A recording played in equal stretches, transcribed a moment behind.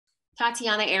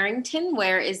Tatyana Arrington,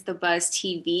 Where is the Buzz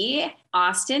TV?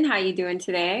 Austin, how you doing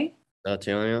today?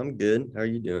 Tatyana, I'm good. How are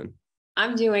you doing?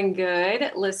 I'm doing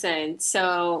good. Listen,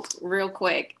 so real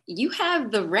quick, you have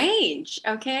the range,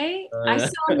 okay? I Uh,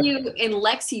 saw you in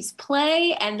Lexi's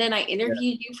play, and then I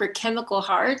interviewed you for Chemical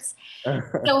Hearts.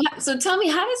 So tell me,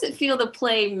 how does it feel to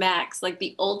play Max, like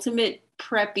the ultimate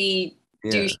preppy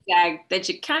yeah, douchebag that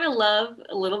you kind of love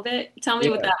a little bit? Tell me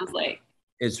what yeah. that was like.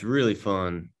 It's really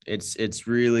fun. It's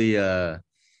really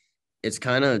it's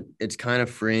kind of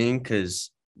freeing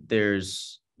because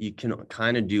there's you can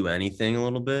kind of do anything a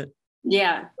little bit.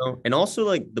 Yeah, And also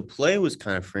like the play was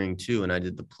kind of freeing too, and I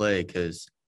did the play because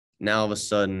now all of a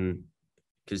sudden,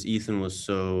 because Ethan was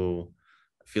so,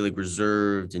 I feel like,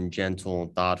 reserved and gentle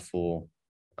and thoughtful,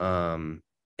 um,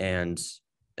 and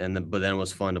but then it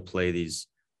was fun to play these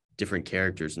different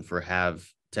characters and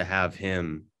have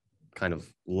him kind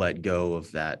of let go of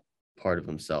that part of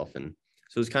himself, and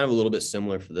so it's kind of a little bit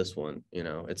similar for this one.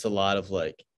 It's a lot of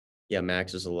like, yeah,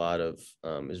 Max is a lot of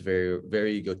is very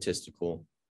very egotistical,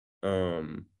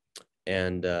 um,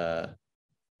 and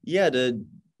yeah, to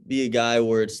be a guy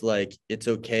where it's like it's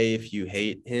okay if you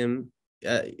hate him,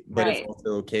 but it's right. also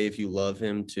okay if you love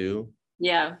him too.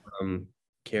 Yeah. Um,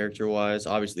 Character wise,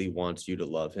 obviously he wants you to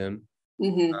love him.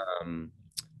 Hmm. Um,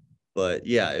 but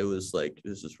yeah, it was like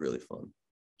this is really fun.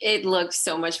 It looks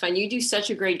so much fun. You do such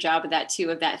a great job of that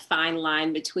too, of that fine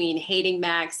line between hating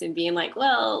Max and being like,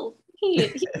 well,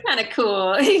 he's kind of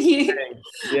cool.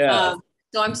 Yeah. um,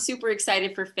 so I'm super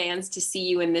excited for fans to see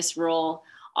you in this role.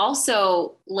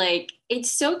 Also, like, it's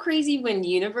so crazy when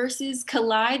universes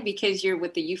collide because you're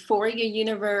with the Euphoria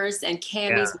universe and Yeah.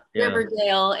 Cammy's with Yeah.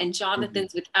 Riverdale and Mhm.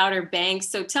 Jonathan's with Outer Banks.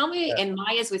 So tell me, Yeah. and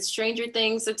Maya's with Stranger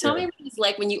Things. So tell me Yeah. what it's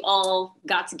like when you all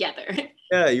got together.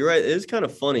 Yeah, you're right. It is kind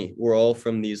of funny. We're all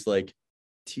from these like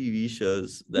TV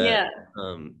shows that Yeah.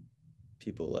 um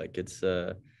people like.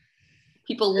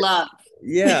 People It's love.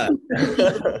 yeah.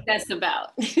 That's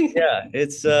about. Yeah,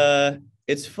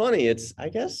 it's funny. I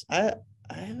guess I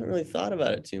haven't really thought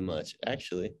about it too much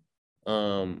actually.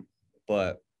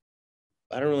 But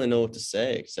I don't really know what to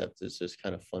say except it's just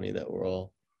kind of funny that we're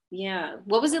all Yeah.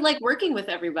 What was it like working with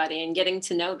everybody and getting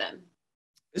to know them?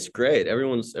 it's great.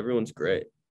 Everyone's great.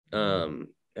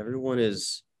 Everyone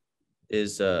is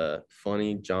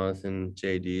funny. Jonathan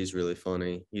JD is really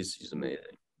funny. He's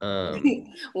amazing.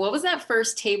 What was that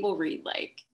first table read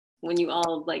like when you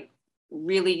all like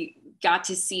really got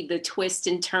to see the twists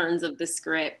and turns of the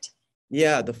script?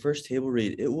 Yeah, the first table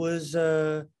read, it was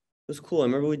cool. I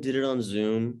remember we did it on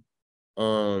Zoom.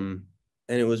 Um,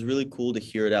 and it was really cool to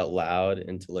hear it out loud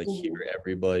and to like hear Mhm.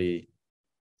 everybody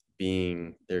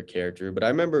being their character. But I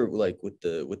remember like with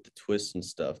the twists and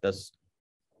stuff, that's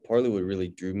partly what really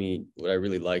drew me, what I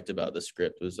really liked about the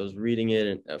script was I was reading it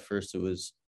and at first it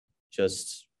was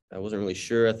just I wasn't really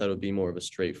sure. I thought it would be more of a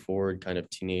straightforward kind of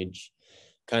teenage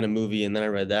kind of movie. And then I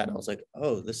read that and I was like,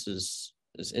 oh, this is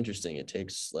interesting. It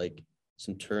takes like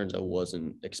some turns I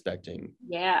wasn't expecting,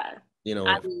 Yeah. I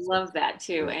at first. love that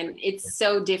too. And it's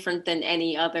so different than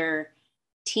any other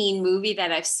teen movie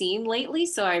that I've seen lately.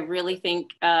 So I really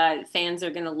think fans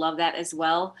are going to love that as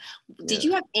well. Did Yeah.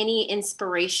 you have any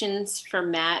inspirations for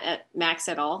Max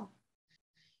at all?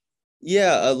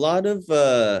 Yeah, a lot of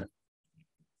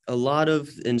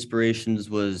inspirations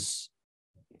was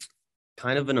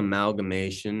kind of an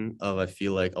amalgamation of I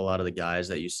feel like a lot of the guys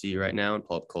that you see right now in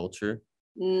pop culture,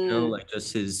 Mm, like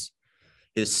just his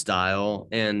style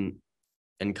and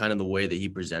kind of the way that he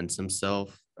presents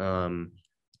himself,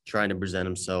 trying to present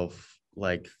himself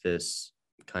like this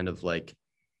kind of like,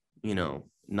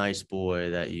 nice boy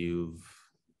that you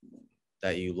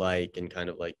like and kind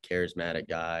of like charismatic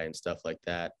guy and stuff like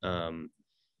that.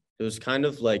 It was kind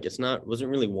of like wasn't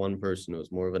really one person, it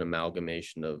was more of an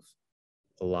amalgamation of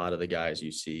a lot of the guys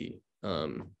you see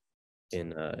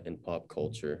in pop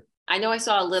culture. I know I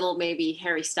saw a little maybe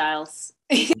Harry Styles.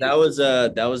 That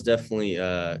was definitely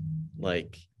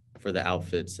like for the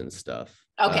outfits and stuff.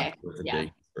 Okay. Was a Yeah,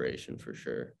 big inspiration for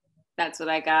sure. that's what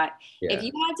I got. If Yeah.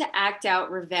 you had to act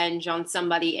out revenge on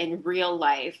somebody in real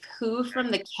life, who from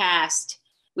the cast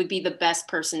would be the best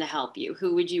person to help you?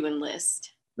 Who would you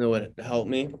enlist? That would help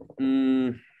me.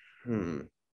 Hmm.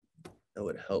 That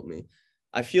would help me.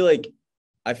 I feel like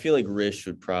I feel like Rish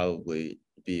would probably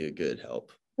be a good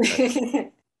help.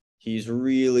 He's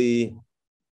really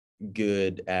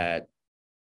good at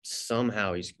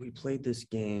somehow we played this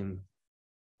game.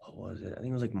 What was it? I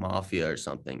think it was like Mafia or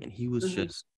something, and he was Mhm.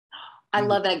 just I he was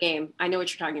love that game. I know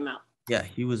what you're talking about. yeah,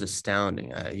 he was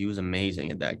astounding. He was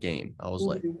amazing at that game. I was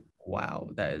like, Mhm. wow,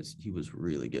 he was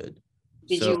really good.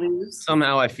 Did So you lose?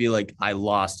 somehow I feel like I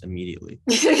lost immediately.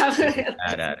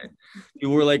 Bad at it.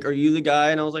 People were like, "Are you the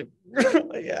guy?" And I was like,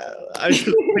 "Yeah."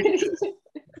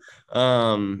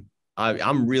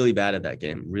 I'm really bad at that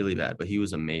game, really bad. But he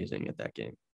was amazing at that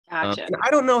game. Gotcha. And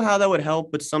I don't know how that would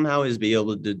help, but somehow his be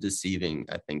able to deceiving,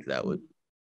 I think that would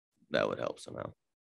help somehow.